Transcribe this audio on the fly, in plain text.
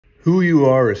Who you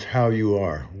are is how you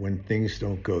are when things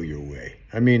don't go your way.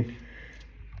 I mean,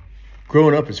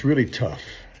 growing up, it's really tough.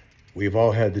 We've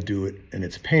all had to do it, and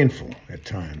it's painful at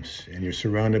times. And you're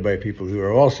surrounded by people who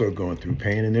are also going through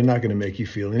pain, and they're not going to make you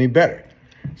feel any better.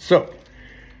 So,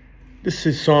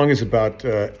 song is about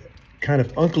kind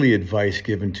of uncly advice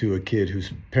given to a kid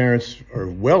whose parents are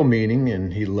well-meaning,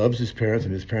 and he loves his parents,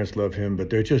 and his parents love him, but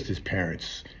they're just his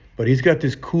parents. But he's got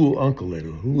this cool uncle that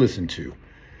he'll listen to,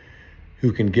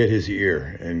 who can get his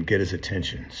ear and get his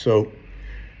attention. So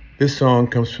this song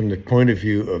comes from the point of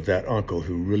view of that uncle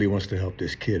who really wants to help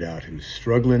this kid out, who's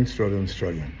struggling.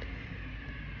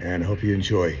 And I hope you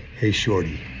enjoy Hey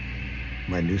Shorty,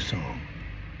 my new song.